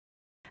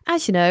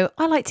As you know,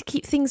 I like to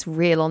keep things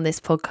real on this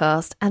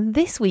podcast, and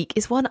this week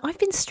is one I've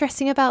been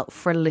stressing about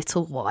for a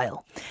little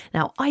while.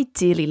 Now, I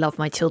dearly love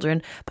my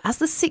children, but as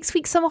the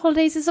 6-week summer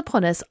holidays is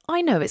upon us,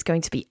 I know it's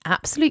going to be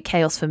absolute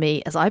chaos for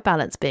me as I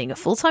balance being a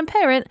full-time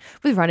parent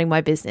with running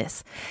my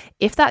business.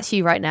 If that's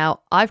you right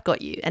now, I've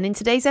got you, and in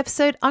today's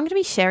episode, I'm going to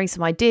be sharing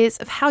some ideas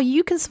of how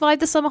you can survive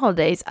the summer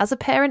holidays as a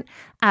parent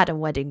and a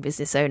wedding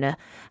business owner.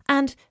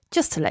 And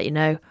just to let you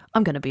know,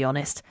 I'm going to be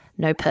honest,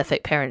 no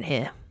perfect parent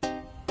here.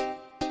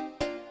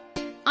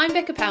 I'm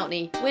Becca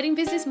Pountney, wedding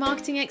business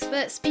marketing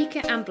expert,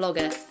 speaker and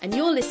blogger, and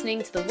you're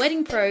listening to the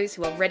Wedding Pros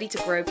Who Are Ready to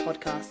Grow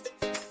podcast.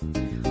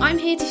 I'm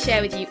here to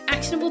share with you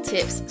actionable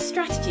tips,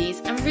 strategies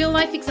and real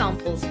life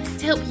examples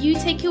to help you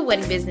take your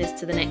wedding business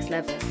to the next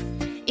level.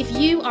 If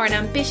you are an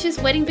ambitious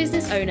wedding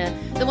business owner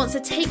that wants to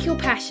take your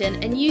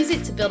passion and use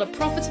it to build a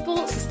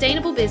profitable,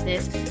 sustainable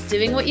business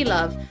doing what you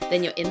love,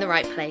 then you're in the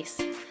right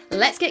place.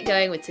 Let's get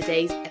going with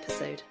today's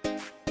episode.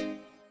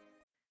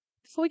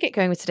 Before we get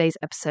going with today's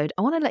episode,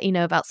 I want to let you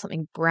know about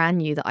something brand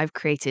new that I've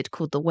created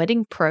called the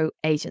Wedding Pro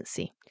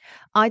Agency.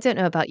 I don't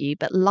know about you,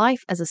 but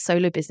life as a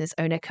solo business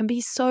owner can be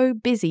so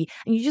busy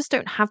and you just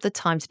don't have the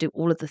time to do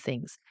all of the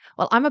things.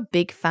 Well, I'm a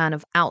big fan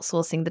of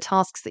outsourcing the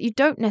tasks that you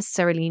don't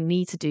necessarily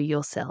need to do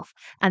yourself.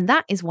 And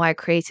that is why I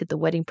created the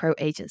Wedding Pro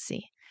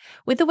Agency.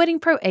 With the Wedding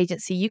Pro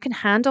Agency, you can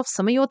hand off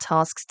some of your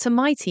tasks to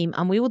my team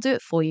and we will do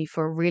it for you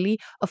for a really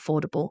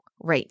affordable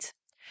rate.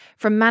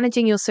 From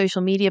managing your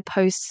social media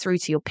posts through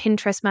to your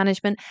Pinterest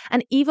management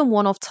and even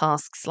one-off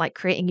tasks like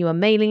creating you a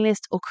mailing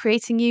list or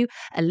creating you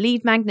a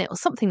lead magnet or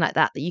something like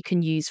that you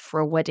can use for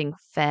a wedding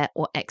fair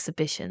or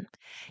exhibition.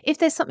 If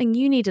there's something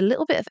you need a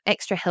little bit of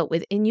extra help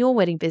with in your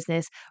wedding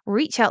business,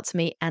 reach out to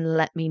me and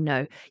let me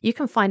know. You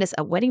can find us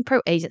at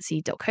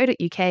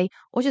weddingproagency.co.uk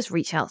or just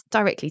reach out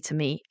directly to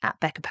me at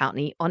Becca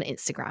Pountney on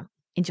Instagram.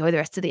 Enjoy the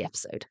rest of the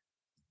episode.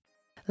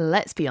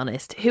 Let's be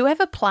honest,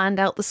 whoever planned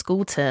out the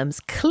school terms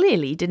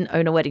clearly didn't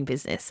own a wedding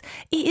business.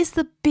 It is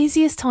the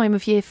busiest time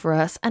of year for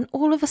us, and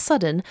all of a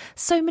sudden,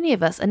 so many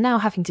of us are now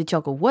having to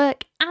juggle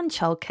work and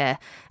childcare.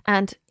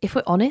 And if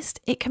we're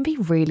honest, it can be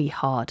really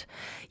hard.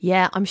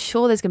 Yeah, I'm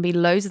sure there's going to be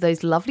loads of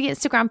those lovely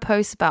Instagram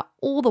posts about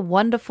all the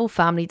wonderful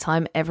family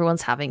time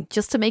everyone's having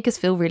just to make us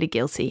feel really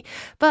guilty.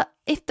 But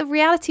if the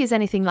reality is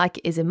anything like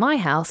it is in my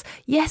house,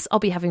 yes, I'll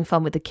be having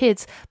fun with the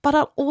kids, but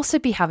I'll also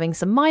be having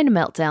some minor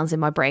meltdowns in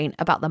my brain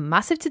about the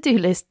massive to-do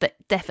list that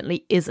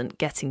definitely isn't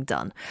getting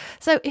done.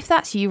 So if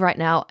that's you right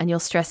now and you're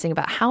stressing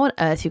about how on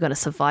earth you're going to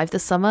survive the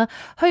summer,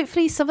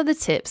 hopefully some of the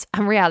tips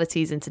and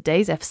realities in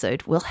today's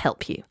episode will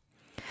help you.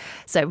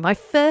 So my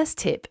first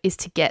tip is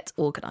to get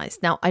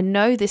organised. Now, I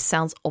know this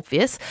sounds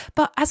obvious,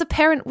 but as a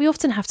parent, we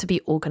often have to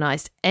be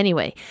organised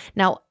anyway.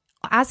 Now,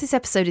 as this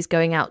episode is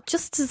going out,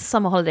 just as the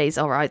summer holidays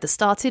are either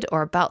started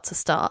or about to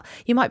start,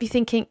 you might be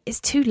thinking, it's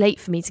too late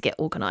for me to get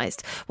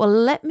organised. Well,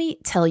 let me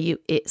tell you,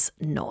 it's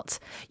not.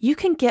 You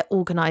can get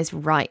organised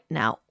right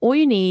now. All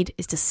you need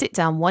is to sit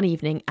down one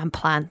evening and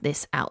plan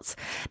this out.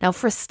 Now,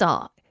 for a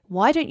start,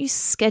 why don't you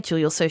schedule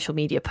your social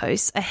media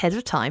posts ahead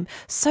of time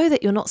so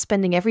that you're not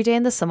spending every day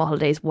in the summer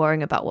holidays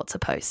worrying about what to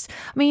post?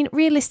 I mean,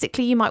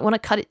 realistically, you might want to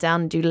cut it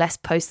down and do less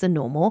posts than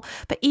normal,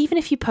 but even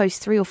if you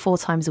post 3 or 4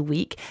 times a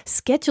week,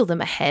 schedule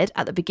them ahead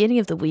at the beginning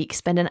of the week,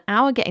 spend an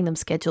hour getting them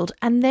scheduled,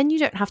 and then you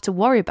don't have to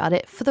worry about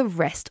it for the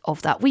rest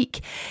of that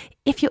week.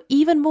 If you're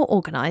even more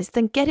organised,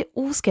 then get it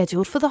all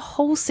scheduled for the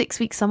whole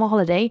 6-week summer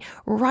holiday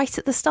right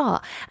at the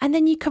start. And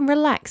then you can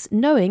relax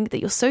knowing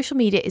that your social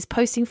media is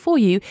posting for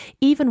you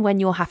even when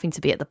you're having to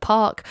be at the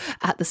park,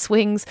 at the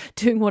swings,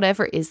 doing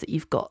whatever it is that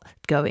you've got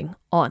going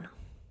on.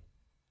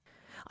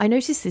 I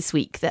noticed this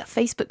week that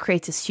Facebook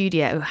Creator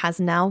Studio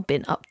has now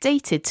been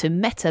updated to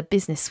Meta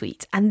Business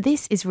Suite, and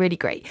this is really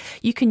great.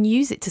 You can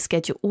use it to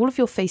schedule all of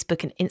your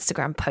Facebook and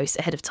Instagram posts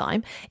ahead of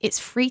time. It's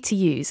free to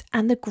use,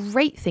 and the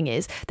great thing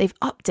is they've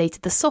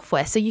updated the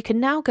software, so you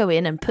can now go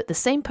in and put the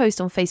same post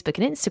on Facebook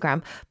and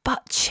Instagram,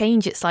 but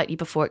change it slightly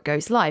before it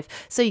goes live.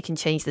 So you can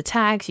change the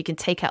tags, you can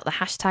take out the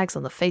hashtags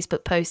on the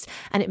Facebook post,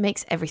 and it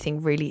makes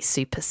everything really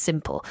super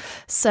simple.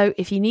 So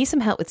if you need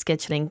some help with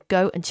scheduling,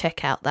 go and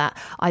check out that.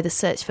 Either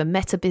search for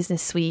Meta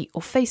Business Suite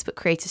or Facebook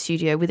Creator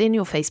Studio within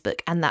your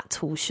Facebook and that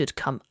tool should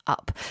come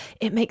up.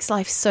 It makes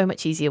life so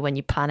much easier when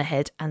you plan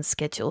ahead and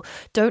schedule.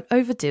 Don't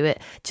overdo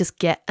it, just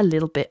get a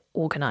little bit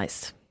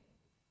organised.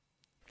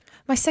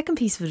 My second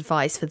piece of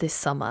advice for this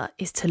summer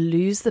is to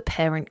lose the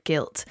parent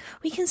guilt.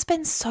 We can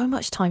spend so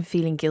much time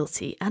feeling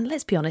guilty, and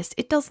let's be honest,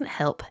 it doesn't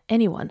help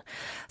anyone.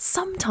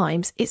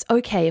 Sometimes it's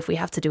okay if we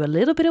have to do a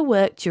little bit of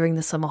work during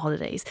the summer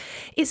holidays.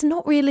 It's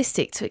not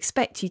realistic to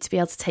expect you to be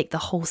able to take the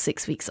whole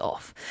 6 weeks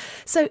off.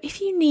 So if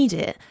you need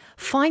it,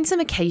 find some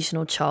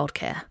occasional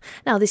childcare.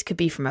 Now, this could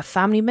be from a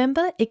family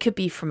member, it could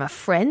be from a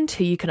friend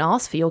who you can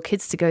ask for your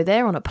kids to go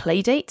there on a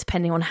play date,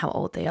 depending on how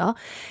old they are.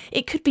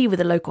 It could be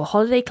with a local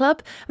holiday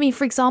club. I mean,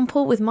 for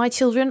example, with my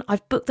children,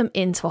 I've booked them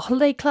into a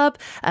holiday club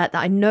that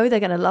I know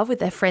they're going to love with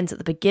their friends at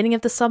the beginning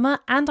of the summer,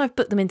 and I've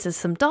booked them into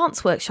some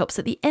dance workshops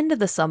at the end of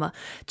the summer,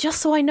 just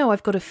so I know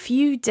I've got a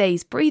few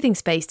days breathing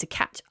space to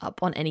catch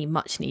up on any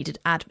much needed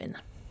admin.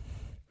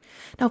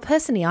 Now,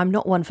 personally, I'm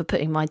not one for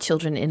putting my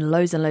children in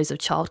loads and loads of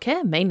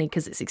childcare, mainly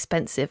because it's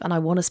expensive and I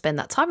want to spend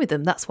that time with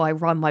them. That's why I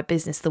run my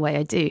business the way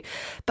I do.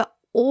 But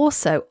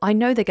also, I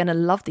know they're going to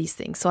love these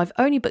things. So I've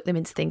only booked them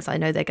into things I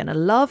know they're going to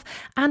love.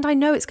 And I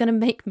know it's going to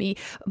make me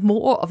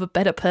more of a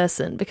better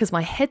person because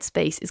my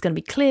headspace is going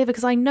to be clear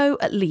because I know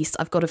at least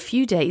I've got a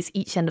few days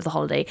each end of the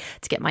holiday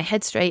to get my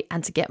head straight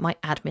and to get my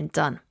admin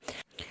done.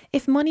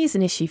 If money is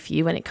an issue for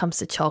you when it comes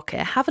to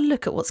childcare, have a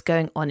look at what's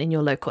going on in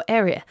your local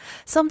area.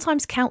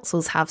 Sometimes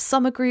councils have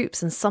summer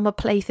groups and summer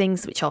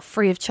playthings which are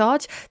free of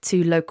charge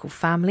to local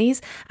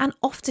families, and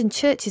often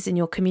churches in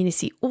your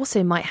community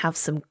also might have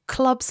some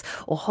clubs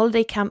or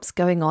holiday camps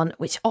going on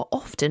which are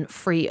often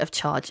free of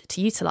charge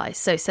to utilise.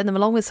 So send them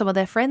along with some of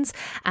their friends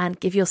and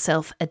give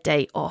yourself a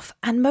day off.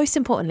 And most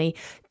importantly,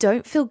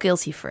 don't feel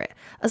guilty for it.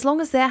 As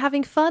long as they're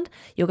having fun,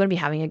 you're going to be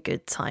having a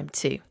good time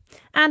too.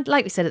 And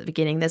like we said at the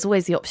beginning, there's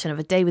always the option of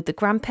a day with the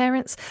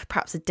grandparents,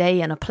 perhaps a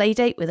day and a play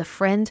date with a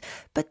friend,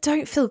 but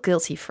don't feel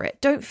guilty for it.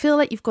 Don't feel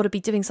like you've got to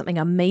be doing something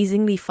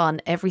amazingly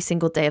fun every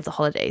single day of the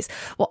holidays.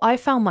 What I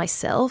found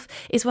myself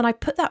is when I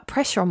put that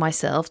pressure on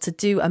myself to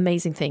do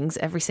amazing things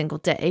every single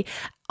day,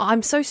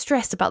 I'm so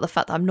stressed about the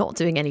fact that I'm not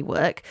doing any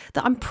work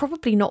that I'm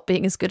probably not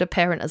being as good a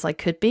parent as I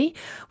could be.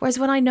 Whereas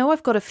when I know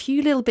I've got a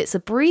few little bits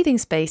of breathing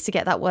space to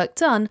get that work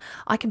done,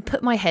 I can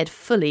put my head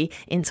fully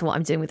into what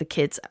I'm doing with the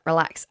kids,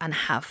 relax and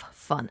have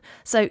fun.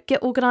 So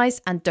get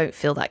organised and don't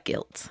feel that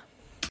guilt.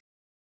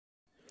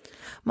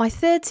 My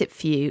third tip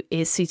for you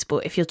is suitable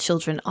if your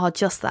children are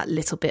just that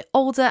little bit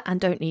older and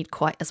don't need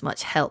quite as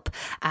much help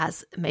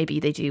as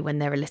maybe they do when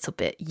they're a little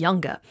bit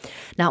younger.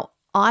 Now,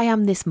 I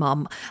am this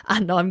mum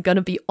and I'm going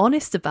to be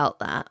honest about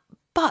that,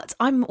 but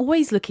I'm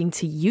always looking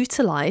to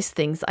utilise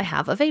things I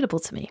have available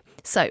to me.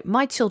 So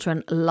my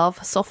children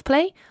love soft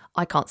play.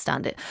 I can't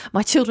stand it.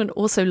 My children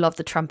also love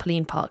the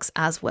trampoline parks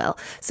as well.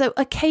 So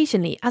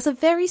occasionally, as a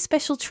very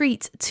special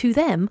treat to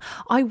them,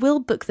 I will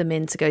book them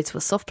in to go to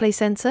a soft play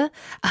centre,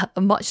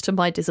 much to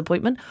my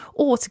disappointment,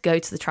 or to go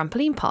to the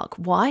trampoline park.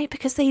 Why?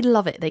 Because they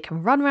love it. They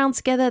can run around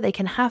together, they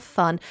can have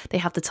fun, they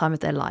have the time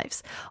of their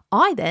lives.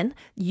 I then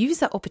use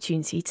that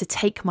opportunity to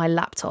take my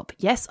laptop.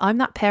 Yes, I'm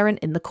that parent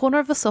in the corner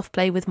of a soft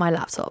play with my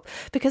laptop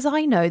because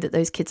I know that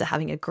those kids are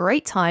having a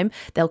great time.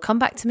 They'll come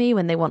back to me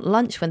when they want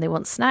lunch, when they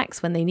want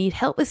snacks, when they need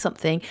help with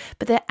something,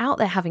 but they're out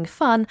there having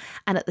fun.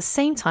 And at the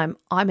same time,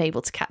 I'm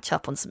able to catch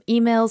up on some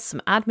emails,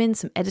 some admin,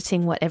 some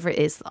editing, whatever it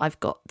is that I've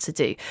got to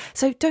do.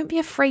 So don't be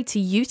afraid to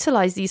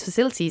utilize these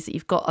facilities that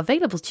you've got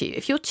available to you.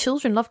 If your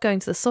children love going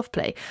to the soft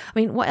play, I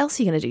mean, what else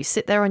are you going to do?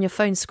 Sit there on your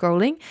phone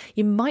scrolling?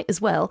 You might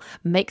as well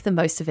make the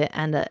most of it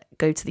and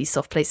go to these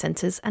soft play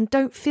centres and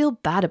don't feel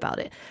bad about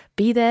it.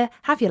 Be there,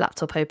 have your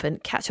laptop open,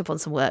 catch up on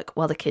some work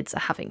while the kids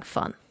are having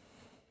fun.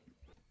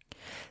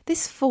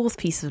 This fourth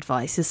piece of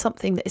advice is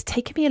something that has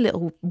taken me a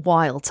little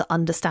while to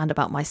understand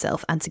about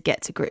myself and to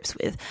get to grips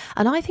with.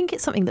 And I think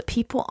it's something that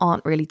people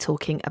aren't really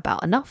talking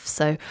about enough.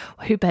 So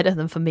who better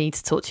than for me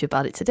to talk to you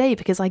about it today?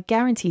 Because I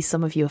guarantee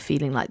some of you are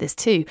feeling like this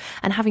too.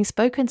 And having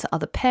spoken to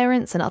other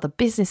parents and other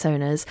business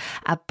owners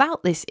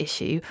about this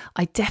issue,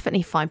 I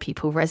definitely find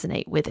people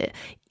resonate with it,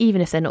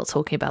 even if they're not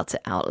talking about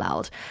it out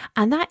loud.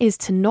 And that is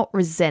to not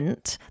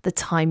resent the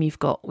time you've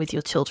got with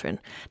your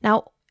children.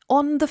 Now,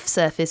 on the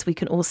surface, we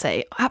can all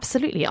say,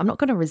 absolutely, I'm not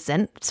going to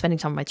resent spending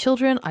time with my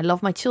children. I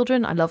love my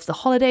children. I love the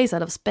holidays. I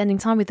love spending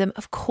time with them.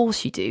 Of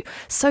course you do.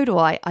 So do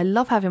I. I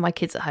love having my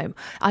kids at home.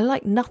 I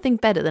like nothing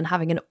better than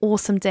having an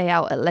awesome day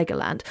out at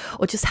Legoland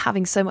or just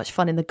having so much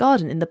fun in the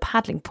garden, in the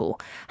paddling pool.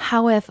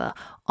 However,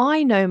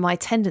 I know my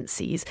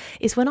tendencies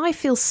is when I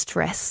feel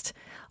stressed,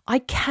 I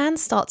can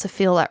start to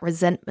feel that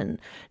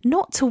resentment,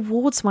 not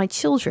towards my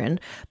children,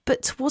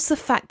 but towards the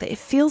fact that it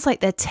feels like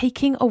they're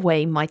taking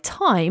away my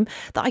time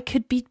that I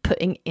could be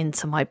putting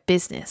into my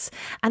business.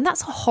 And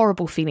that's a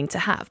horrible feeling to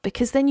have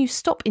because then you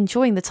stop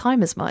enjoying the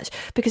time as much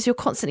because you're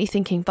constantly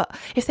thinking, but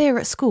if they were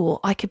at school,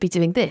 I could be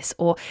doing this.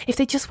 Or if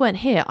they just weren't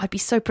here, I'd be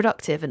so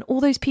productive. And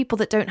all those people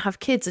that don't have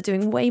kids are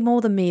doing way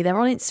more than me. They're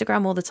on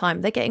Instagram all the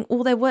time. They're getting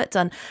all their work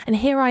done. And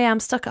here I am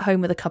stuck at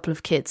home with a couple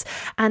of kids.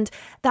 And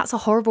that's a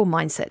horrible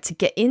mindset to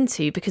get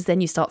into because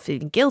then you start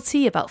feeling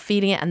guilty about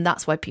feeling it, and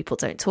that's why people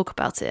don't talk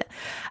about it.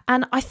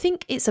 And I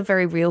think it's a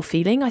very real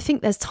feeling. I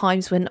think there's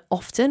times when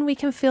often we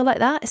can feel like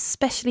that,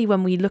 especially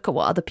when we look at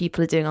what other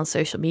people are doing on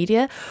social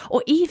media,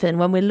 or even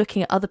when we're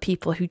looking at other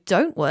people who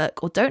don't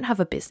work or don't have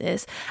a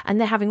business and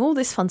they're having all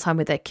this fun time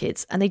with their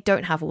kids and they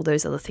don't have all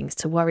those other things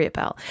to worry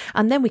about.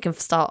 And then we can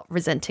start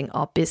resenting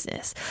our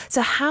business.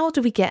 So how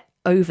do we get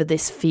over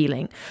this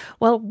feeling?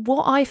 Well,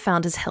 what I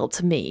found has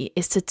helped me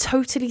is to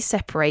totally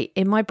separate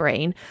in my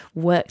brain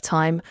work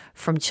time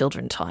from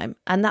children time.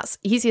 And that's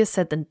easier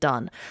said than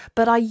done.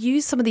 But I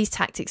use some of these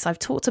tactics I've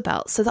talked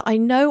about so that I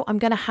know I'm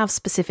going to have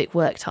specific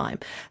work time.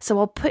 So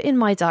I'll put in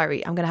my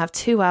diary, I'm going to have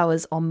 2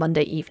 hours on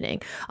Monday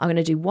evening. I'm going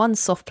to do one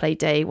soft play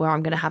day where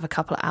I'm going to have a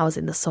couple of hours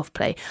in the soft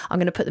play. I'm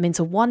going to put them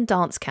into one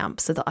dance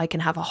camp so that I can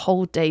have a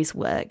whole day's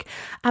work.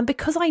 And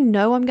because I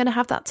know I'm going to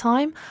have that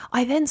time,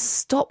 I then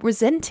stop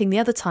resenting the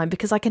other time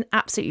because I can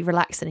absolutely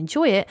relax and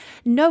enjoy it,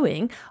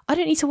 knowing I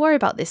don't need to worry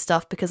about this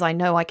stuff because I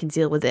know I can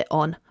deal with it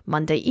on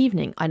Monday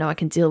evening. I know I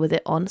can deal with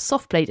it on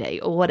soft play day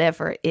or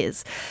whatever it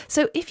is.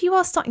 So if you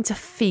are starting to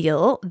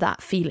feel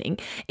that feeling,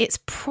 it's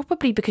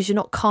probably because you're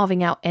not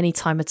carving out any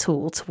time at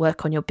all to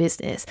work on your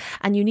business,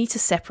 and you need to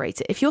separate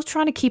it. If you're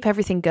trying to keep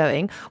everything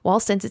going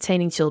whilst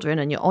entertaining children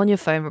and you're on your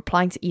phone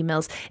replying to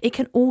emails, it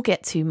can all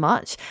get too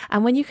much.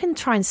 And when you can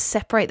try and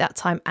separate that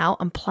time out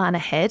and plan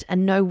ahead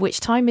and know which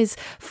time is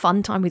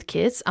fun time with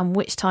kids and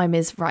which time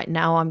is right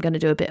now I'm going to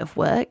do a bit of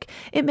work,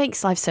 it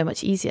makes life so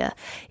much easier.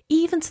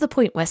 Even to the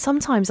point where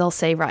sometimes I'll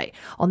say, right,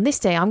 on this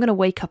day, I'm going to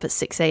wake up at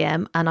 6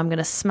 a.m. and I'm going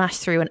to smash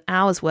through an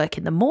hour's work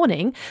in the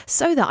morning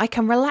so that I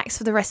can relax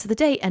for the rest of the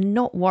day and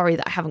not worry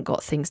that I haven't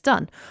got things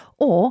done.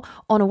 Or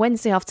on a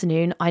Wednesday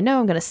afternoon, I know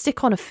I'm going to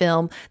stick on a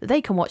film that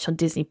they can watch on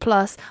Disney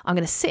Plus. I'm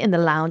going to sit in the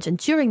lounge, and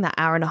during that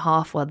hour and a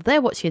half while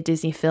they're watching a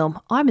Disney film,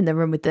 I'm in the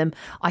room with them.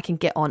 I can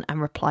get on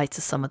and reply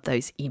to some of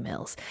those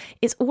emails.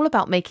 It's all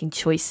about making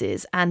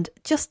choices and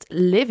just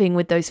living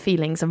with those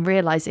feelings and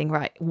realizing,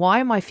 right, why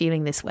am I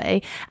feeling this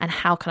way and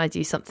how can I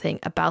do something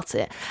about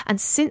it? And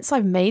since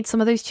I've made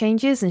some of those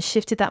changes and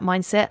shifted that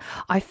mindset,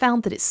 I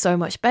found that it's so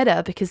much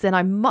better, because then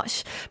I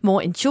much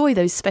more enjoy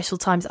those special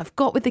times I've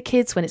got with the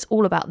kids when it's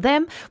all about them.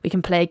 We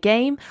can play a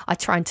game. I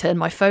try and turn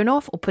my phone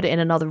off or put it in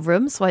another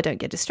room so I don't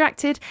get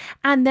distracted.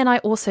 And then I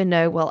also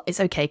know, well, it's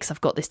okay because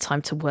I've got this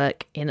time to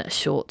work in a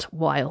short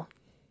while.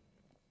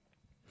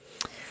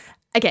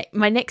 Okay,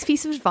 my next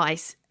piece of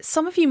advice,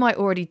 some of you might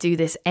already do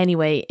this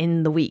anyway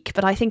in the week,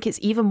 but I think it's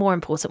even more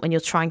important when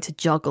you're trying to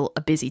juggle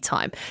a busy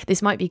time.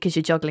 This might be because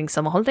you're juggling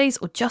summer holidays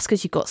or just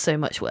because you've got so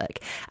much work.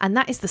 And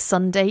that is the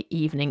Sunday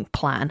evening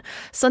plan.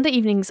 Sunday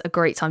evening's a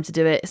great time to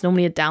do it. It's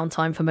normally a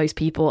downtime for most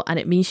people, and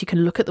it means you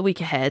can look at the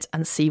week ahead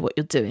and see what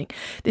you're doing.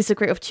 This is a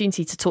great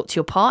opportunity to talk to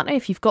your partner,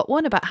 if you've got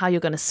one, about how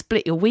you're going to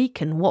split your week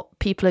and what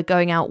people are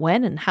going out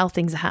when and how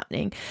things are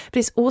happening. But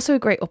it's also a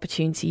great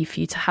opportunity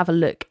for you to have a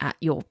look at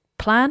your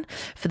plan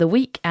for the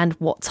week and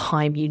what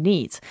time you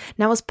need.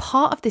 Now, as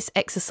part of this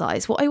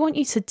exercise, what I want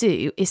you to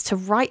do is to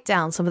write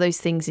down some of those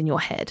things in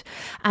your head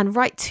and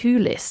write 2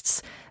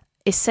 lists.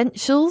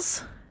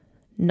 Essentials,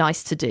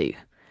 nice to do.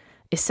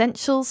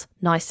 Essentials,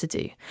 nice to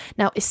do.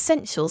 Now,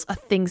 essentials are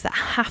things that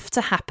have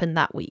to happen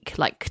that week,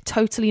 like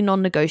totally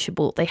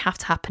non-negotiable. They have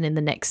to happen in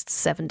the next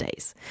 7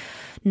 days.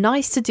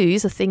 Nice to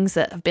do's are things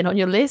that have been on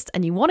your list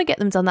and you want to get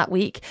them done that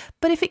week,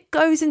 but if it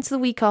goes into the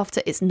week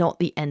after, it's not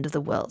the end of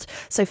the world.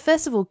 So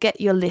first of all, get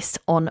your list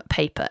on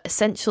paper,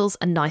 essentials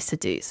and nice to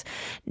do's.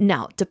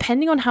 Now,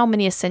 depending on how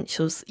many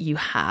essentials you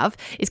have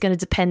is going to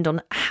depend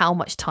on how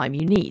much time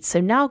you need.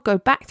 So now go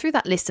back through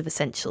that list of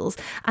essentials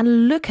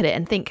and look at it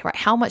and think, right,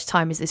 how much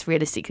time is this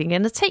realistically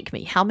going to take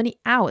me? How many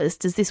hours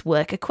does this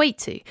work equate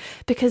to?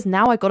 Because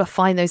now I've got to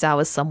find those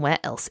hours somewhere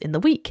else in the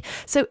week.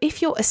 So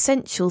if your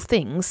essential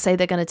things say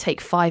they're going to take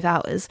 5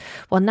 hours,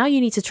 well, now you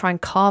need to try and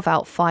carve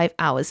out 5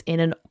 hours in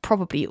an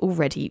probably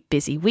already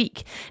busy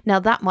week. Now,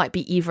 that might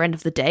be either end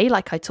of the day,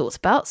 like I talked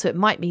about. So it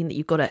might mean that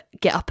you've got to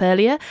get up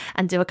earlier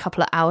and do a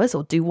couple of hours,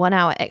 or do 1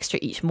 hour extra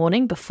each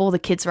morning before the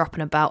kids are up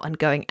and about and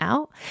going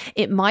out.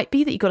 It might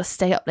be that you've got to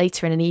stay up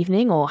later in an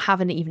evening or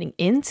have an evening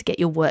in to get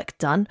your work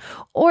done.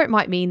 Or it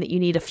might mean that you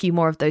need a few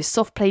more of those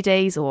soft play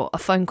days or a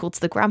phone call to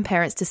the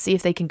grandparents to see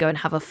if they can go and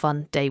have a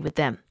fun day with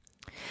them.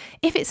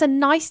 If it's a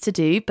nice to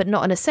do, but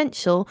not an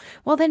essential,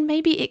 well, then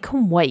maybe it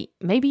can wait.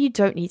 Maybe you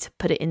don't need to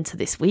put it into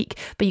this week,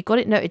 but you've got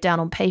it noted down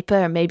on paper,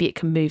 and maybe it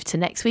can move to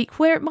next week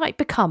where it might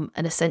become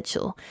an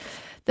essential.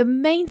 The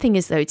main thing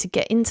is, though, to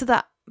get into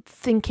that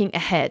thinking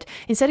ahead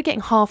instead of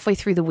getting halfway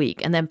through the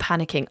week and then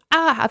panicking,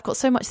 I've got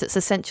so much that's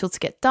essential to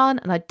get done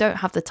and I don't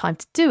have the time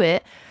to do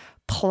it.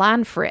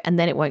 Plan for it, and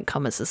then it won't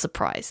come as a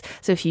surprise.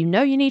 So if you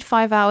know you need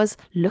 5 hours,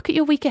 look at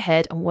your week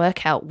ahead and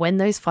work out when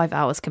those 5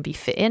 hours can be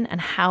fit in and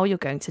how you're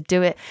going to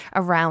do it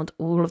around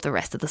all of the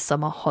rest of the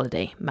summer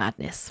holiday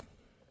madness.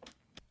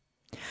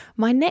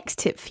 My next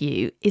tip for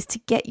you is to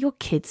get your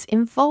kids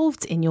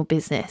involved in your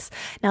business.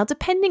 Now,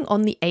 depending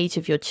on the age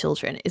of your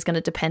children is going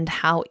to depend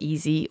how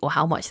easy or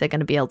how much they're going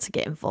to be able to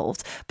get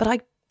involved. But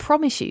I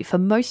promise you, for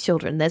most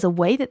children, there's a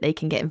way that they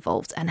can get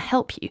involved and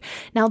help you.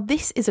 Now,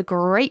 this is a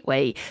great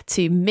way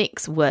to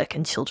mix work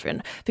and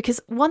children, because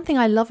one thing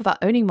I love about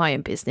owning my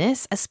own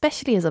business,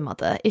 especially as a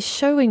mother, is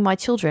showing my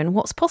children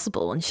what's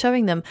possible and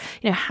showing them,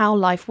 how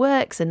life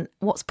works and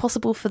what's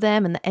possible for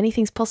them, and that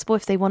anything's possible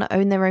if they want to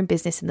own their own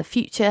business in the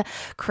future,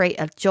 create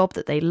a job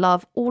that they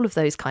love, all of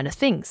those kind of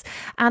things.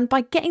 And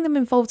by getting them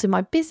involved in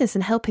my business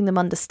and helping them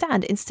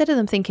understand, instead of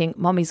them thinking,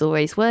 Mummy's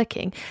always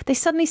working, they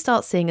suddenly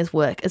start seeing as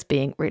work as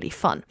being really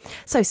fun. fun.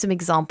 So some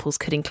examples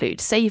could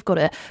include, say you've got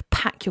to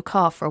pack your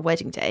car for a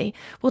wedding day.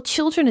 Well,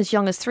 children as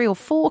young as 3 or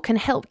 4 can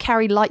help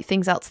carry light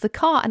things out to the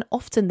car, and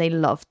often they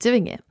love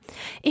doing it.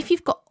 If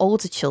you've got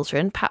older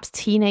children, perhaps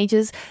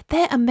teenagers,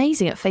 they're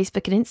amazing at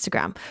Facebook and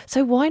Instagram.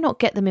 So why not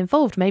get them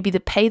involved? Maybe they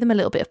pay them a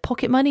little bit of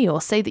pocket money,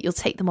 or say that you'll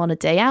take them on a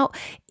day out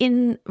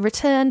in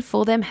return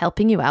for them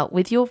helping you out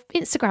with your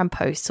Instagram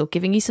posts or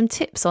giving you some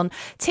tips on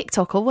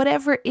TikTok or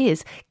whatever it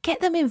is.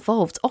 Get them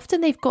involved.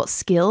 Often they've got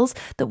skills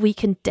that we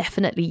can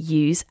definitely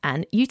use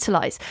and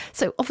utilize.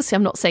 So obviously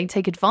I'm not saying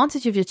take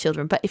advantage of your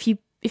children, but if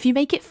you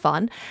make it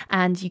fun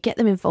and you get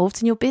them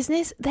involved in your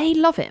business, they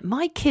love it.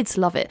 My kids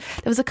love it.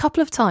 There was a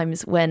couple of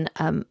times when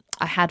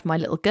I had my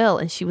little girl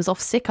and she was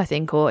off sick, I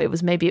think, or it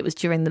was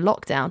during the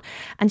lockdown,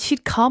 and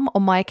she'd come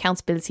on my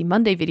Accountability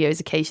Monday videos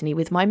occasionally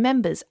with my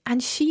members,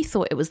 and she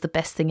thought it was the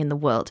best thing in the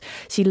world.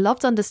 She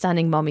loved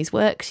understanding mummy's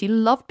work. She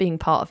loved being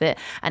part of it,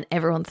 and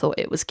everyone thought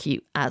it was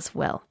cute as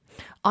well.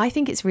 I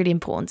think it's really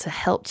important to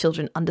help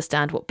children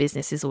understand what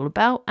business is all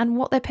about and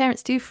what their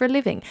parents do for a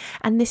living.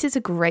 And this is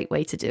a great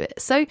way to do it.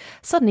 So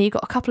suddenly you've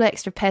got a couple of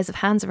extra pairs of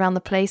hands around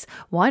the place.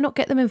 Why not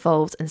get them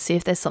involved and see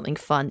if there's something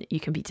fun you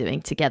can be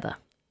doing together?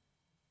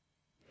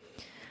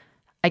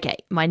 Okay,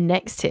 my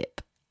next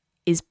tip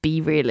is be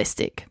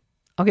realistic.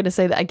 I'm going to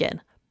say that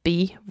again.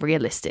 Be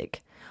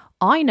realistic.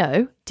 I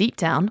know deep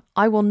down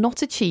I will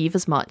not achieve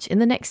as much in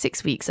the next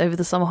 6 weeks over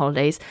the summer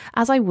holidays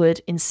as I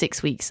would in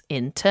 6 weeks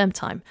in term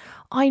time.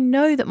 I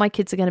know that my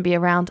kids are going to be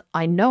around.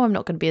 I know I'm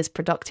not going to be as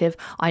productive.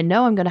 I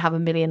know I'm going to have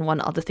 1,000,001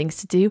 other things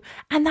to do,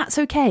 and that's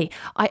okay.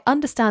 I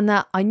understand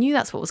that. I knew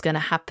that's what was going to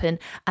happen,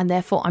 and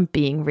therefore I'm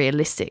being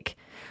realistic.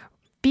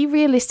 Be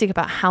realistic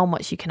about how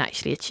much you can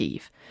actually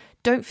achieve.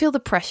 Don't feel the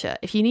pressure.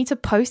 If you need to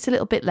post a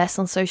little bit less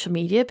on social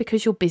media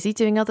because you're busy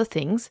doing other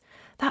things,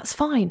 that's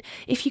fine.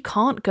 If you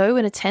can't go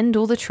and attend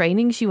all the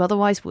trainings you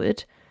otherwise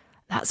would,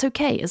 that's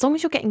okay. As long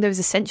as you're getting those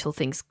essential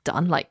things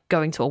done, like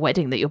going to a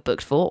wedding that you're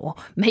booked for or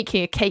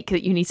making a cake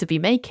that you need to be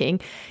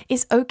making,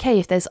 it's okay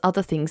if there's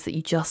other things that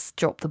you just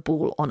drop the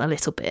ball on a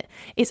little bit.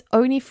 It's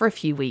only for a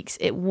few weeks.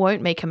 It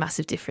won't make a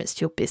massive difference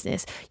to your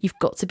business. You've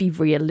got to be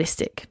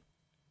realistic.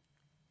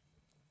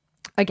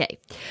 Okay,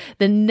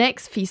 the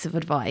next piece of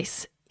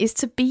advice is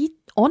to be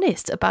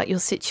honest about your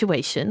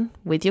situation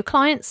with your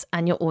clients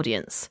and your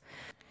audience.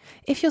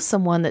 If you're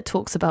someone that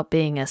talks about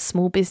being a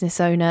small business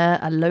owner,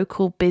 a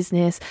local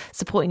business,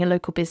 supporting a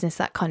local business,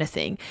 that kind of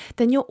thing,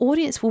 then your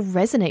audience will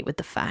resonate with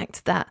the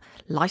fact that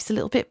life's a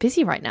little bit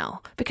busy right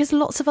now because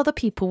lots of other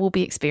people will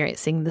be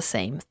experiencing the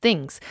same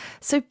things.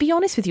 So be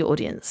honest with your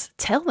audience.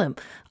 Tell them,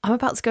 I'm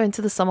about to go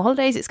into the summer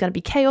holidays. It's going to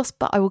be chaos,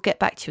 but I will get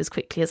back to you as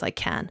quickly as I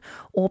can.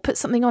 Or put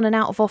something on an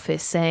out of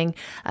office saying,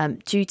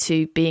 due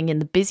to being in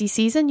the busy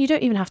season, you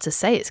don't even have to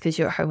say it's because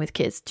you're at home with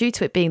kids. Due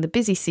to it being the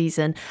busy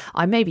season,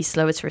 I may be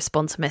slower to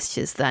respond to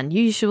messages than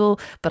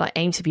usual, but I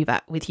aim to be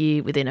back with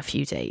you within a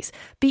few days.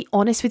 Be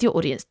honest with your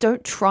audience.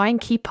 Don't try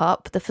and keep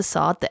up the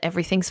facade that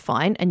everything's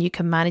fine and you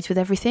can manage with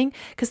everything,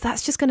 because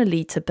that's just going to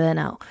lead to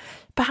burnout.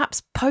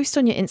 Perhaps post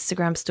on your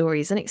Instagram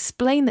stories and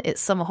explain that it's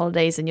summer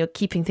holidays and you're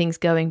keeping things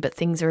going, but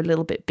things are a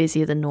little bit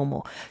busier than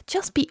normal.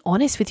 Just be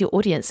honest with your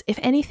audience. If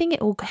anything,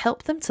 it will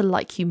help them to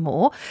like you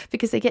more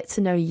because they get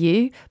to know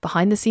you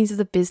behind the scenes of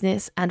the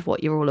business and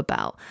what you're all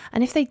about.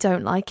 And if they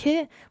don't like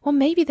it, well,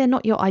 maybe they're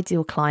not your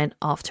ideal client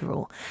after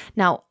all.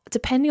 Now,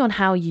 depending on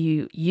how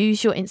you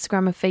use your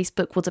Instagram and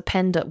Facebook will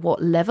depend at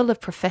what level of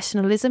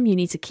professionalism you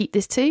need to keep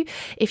this to.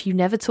 If you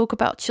never talk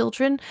about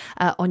children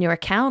on your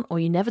account, or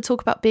you never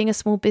talk about being a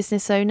small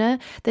business owner,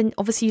 then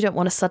obviously you don't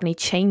want to suddenly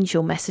change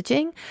your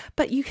messaging,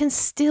 but you can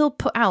still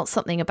put out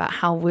something about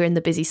how we're in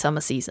the busy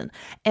summer season.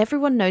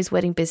 Everyone knows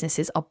wedding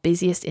businesses are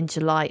busiest in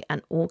July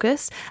and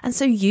August, and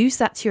so use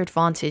that to your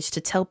advantage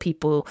to tell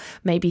people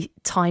maybe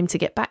time to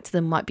get back to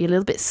them might be a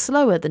little bit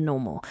slower than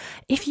normal.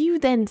 If you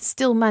then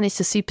still manage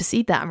to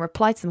supersede that and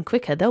reply to them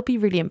quicker, they'll be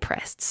really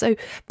impressed. So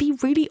be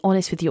really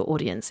honest with your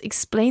audience.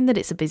 Explain that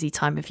it's a busy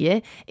time of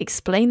year.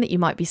 Explain that you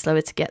might be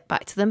slower to get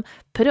back to them.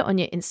 Put it on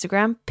your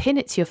Instagram, pin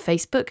it to your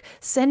Facebook,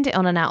 send it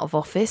on an out of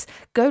office,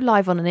 go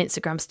live on an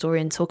Instagram story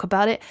and talk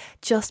about it.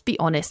 Just be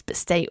honest, but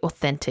stay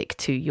authentic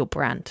to your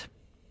brand.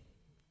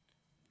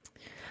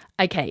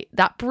 Okay,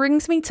 that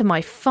brings me to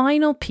my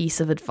final piece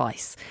of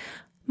advice.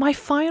 My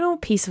final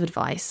piece of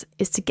advice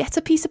is to get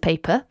a piece of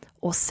paper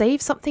or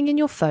save something in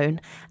your phone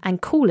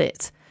and call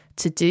it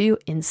To Do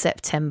in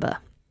September.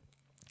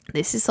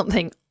 This is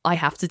something I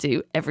have to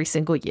do every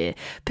single year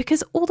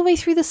because all the way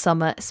through the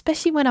summer,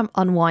 especially when I'm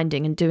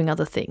unwinding and doing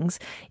other things,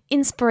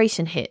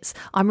 inspiration hits.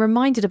 I'm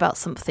reminded about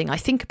something. I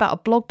think about a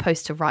blog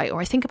post to write,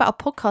 or I think about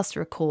a podcast to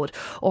record,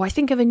 or I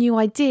think of a new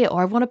idea,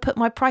 or I want to put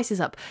my prices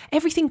up.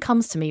 Everything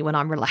comes to me when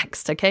I'm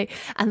relaxed, okay?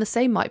 And the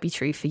same might be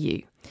true for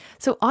you.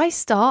 So I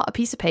start a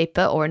piece of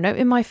paper or a note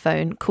in my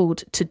phone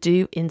called To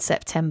Do in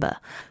September.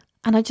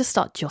 And I just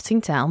start jotting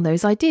down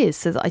those ideas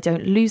so that I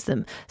don't lose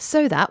them,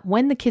 so that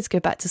when the kids go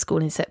back to school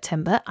in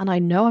September and I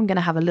know I'm going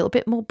to have a little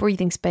bit more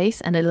breathing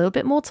space and a little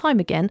bit more time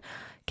again,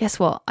 guess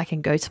what? I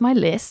can go to my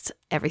list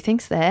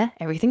everything's there,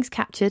 everything's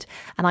captured,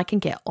 and I can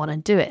get on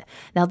and do it.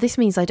 Now, this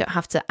means I don't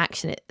have to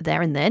action it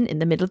there and then in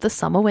the middle of the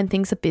summer when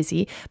things are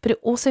busy, but it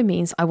also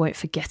means I won't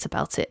forget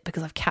about it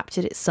because I've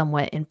captured it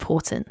somewhere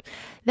important.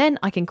 Then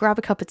I can grab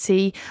a cup of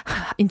tea,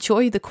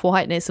 enjoy the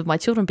quietness of my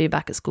children being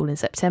back at school in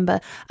September,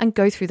 and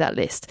go through that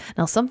list.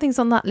 Now, some things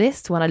on that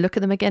list, when I look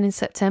at them again in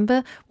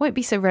September, won't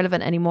be so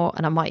relevant anymore,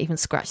 and I might even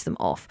scratch them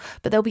off.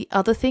 But there'll be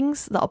other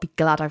things that I'll be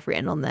glad I've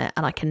written on there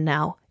and I can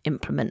now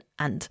implement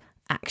and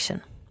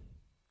action.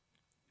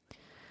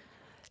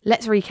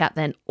 Let's recap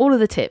then all of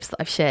the tips that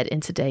I've shared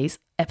in today's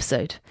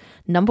episode.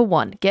 Number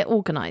 1, get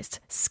organized.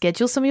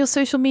 Schedule some of your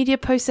social media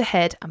posts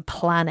ahead and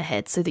plan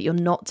ahead so that you're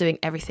not doing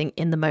everything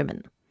in the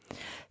moment.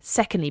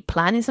 Secondly,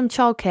 plan in some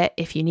childcare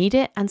if you need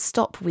it and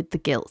stop with the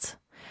guilt.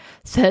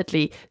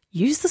 Thirdly,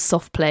 use the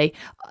soft play.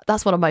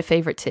 That's one of my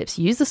favorite tips.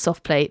 Use the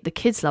soft play. The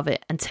kids love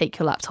it, and take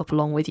your laptop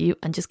along with you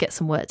and just get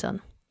some work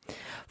done.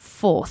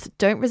 Fourth,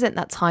 don't resent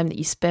that time that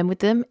you spend with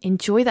them.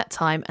 Enjoy that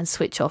time and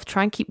switch off.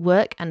 Try and keep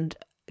work and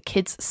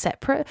kids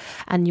separate,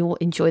 and you'll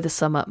enjoy the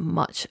summer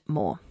much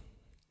more.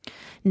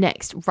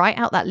 Next, write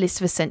out that list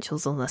of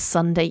essentials on a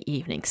Sunday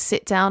evening.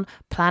 Sit down,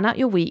 plan out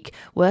your week,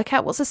 work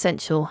out what's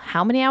essential,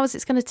 how many hours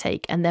it's going to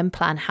take, and then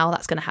plan how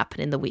that's going to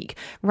happen in the week,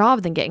 rather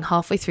than getting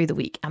halfway through the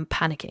week and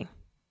panicking.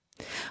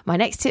 My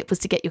next tip was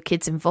to get your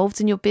kids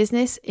involved in your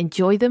business.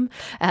 Enjoy them.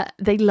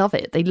 They love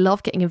it. They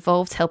love getting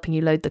involved, helping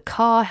you load the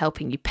car,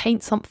 helping you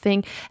paint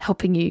something,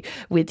 helping you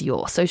with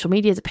your social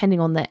media, depending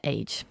on their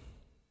age.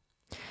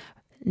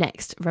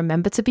 Next,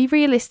 remember to be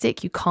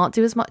realistic. You can't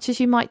do as much as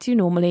you might do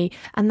normally,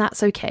 and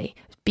that's okay.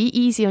 Be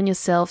easy on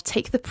yourself,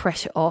 take the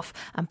pressure off,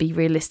 and be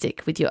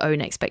realistic with your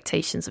own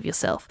expectations of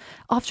yourself.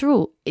 After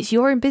all, it's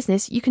your own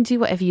business. You can do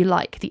whatever you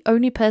like. The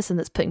only person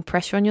that's putting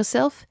pressure on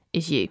yourself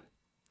is you.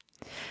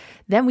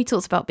 Then we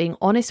talked about being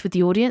honest with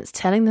the audience,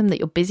 telling them that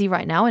you're busy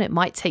right now and it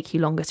might take you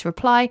longer to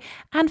reply.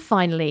 And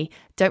finally,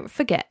 don't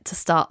forget to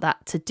start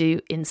that to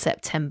do in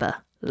September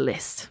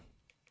list.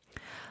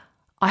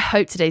 I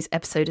hope today's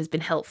episode has been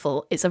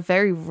helpful. It's a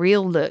very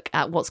real look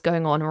at what's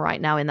going on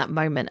right now in that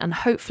moment, and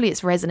hopefully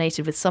it's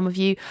resonated with some of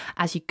you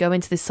as you go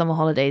into this summer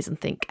holidays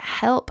and think,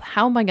 help,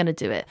 how am I going to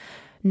do it?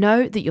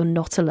 Know that you're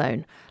not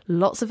alone.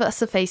 Lots of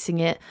us are facing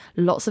it.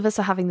 Lots of us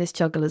are having this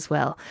juggle as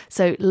well.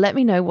 So let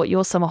me know what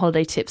your summer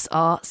holiday tips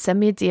are. Send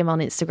me a DM on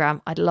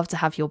Instagram. I'd love to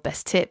have your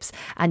best tips,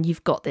 and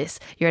you've got this.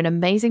 You're an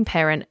amazing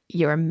parent.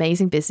 You're an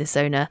amazing business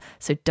owner.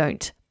 So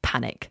don't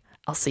panic.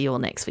 I'll see you all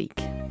next week.